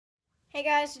Hey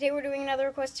guys, today we're doing another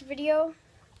requested video.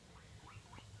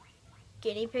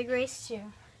 Guinea pig race 2.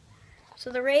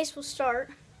 So the race will start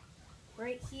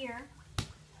right here.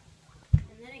 And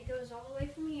then it goes all the way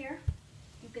from here.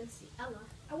 You can see Ella.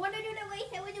 I want to do the race.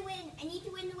 I want to win. I need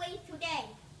to win the race today.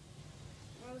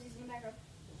 Rosie's in the background.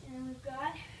 And then we've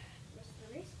got the rest of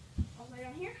the race all the way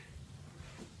down here.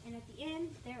 And at the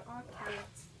end, there are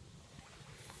carrots.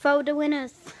 For the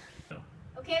winners.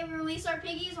 Okay, we release our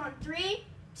piggies on 3,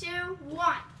 2,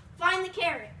 1. Find the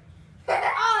carrot.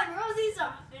 Oh, and Rosie's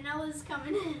off, and Ella's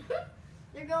coming in.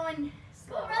 They're going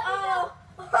slow. Oh!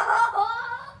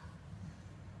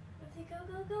 They go,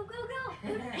 go, go, go, go.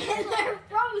 And they're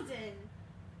frozen.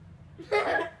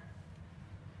 Ella,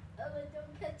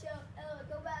 don't catch up. Ella,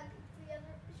 go back to the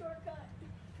other shortcut.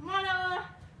 Come on, Ella.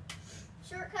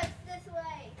 Shortcut's this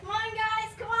way. Come on,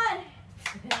 guys, come on.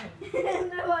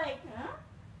 And they're like, huh?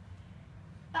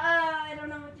 I don't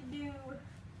know what to do.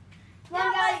 Come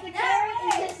on, guys, the carrot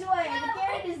is this way. The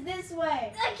carrot is this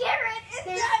way. The carrot is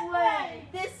This that way.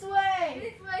 This way.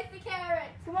 This way, the carrot.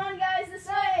 Come on, guys, this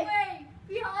That way. way.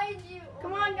 Behind you.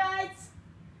 Come on, guys.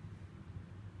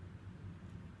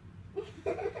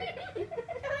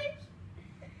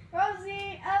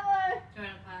 Rosie, Ella.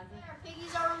 Our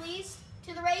piggies are released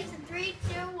to the race in 3,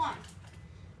 2, 1.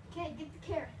 Okay, get the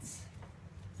carrots.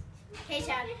 Okay,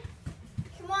 Chad.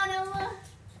 Come on, Ella.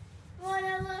 Come on,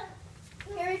 Ella.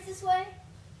 Carrots this way.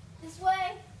 This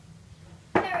way.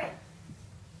 Carrot.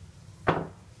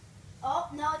 Oh,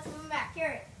 no, it's moving back.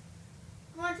 Carrot.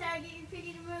 Come on, Chad, get your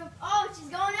piggy to move. Oh, she's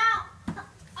going out.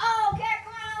 Oh, carrot,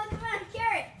 come on, Ella, come on.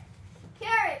 Carrot.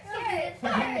 Carrot, carrot, carrot.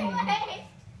 Come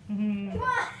on. No.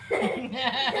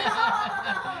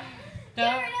 Carrot,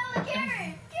 Ella,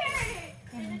 carrot. Carrot.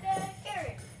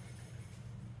 Carrot.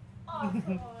 Oh,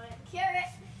 come on.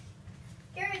 Carrot.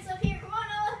 Carrot's up here. Come on,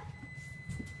 Ella.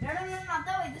 No, not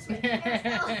that way. This way.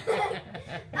 Carrot's Ella.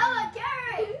 Ella,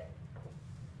 carrot.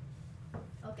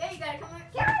 Okay, you gotta come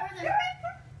further.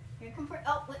 Here, come further.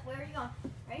 Oh, where are you going?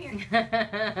 Right here.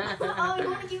 Oh, you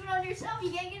want to keep it on yourself?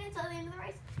 You can't get it until the end of the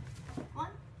race. Come on.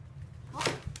 Come on.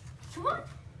 Come on.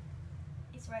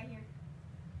 It's right here.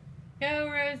 Go,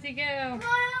 Rosie, go. Come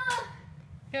on, Ella.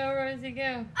 Go, Rosie,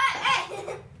 go.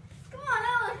 Hey. Come on,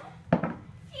 Ella.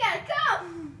 You gotta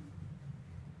come.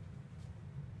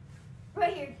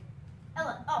 Right here.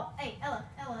 Ella. Oh, hey, Ella.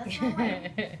 That's the wrong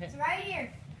way. It's right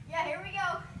here. Yeah, here we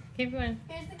go. Keep going.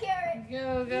 Here's the carrot.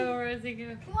 Go, go, Rosie,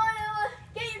 go. Come on, Ella.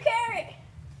 Get your carrot.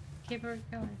 Keep her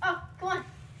going. Oh, come on.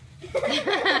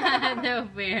 No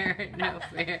fair. No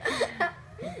fair.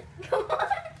 Come on.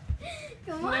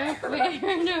 Come on. No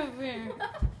fair. No fair.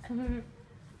 Come on.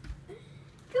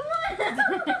 You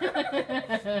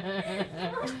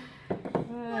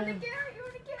want a carrot? You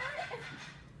want a carrot?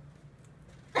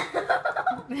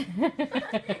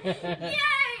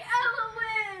 Yay!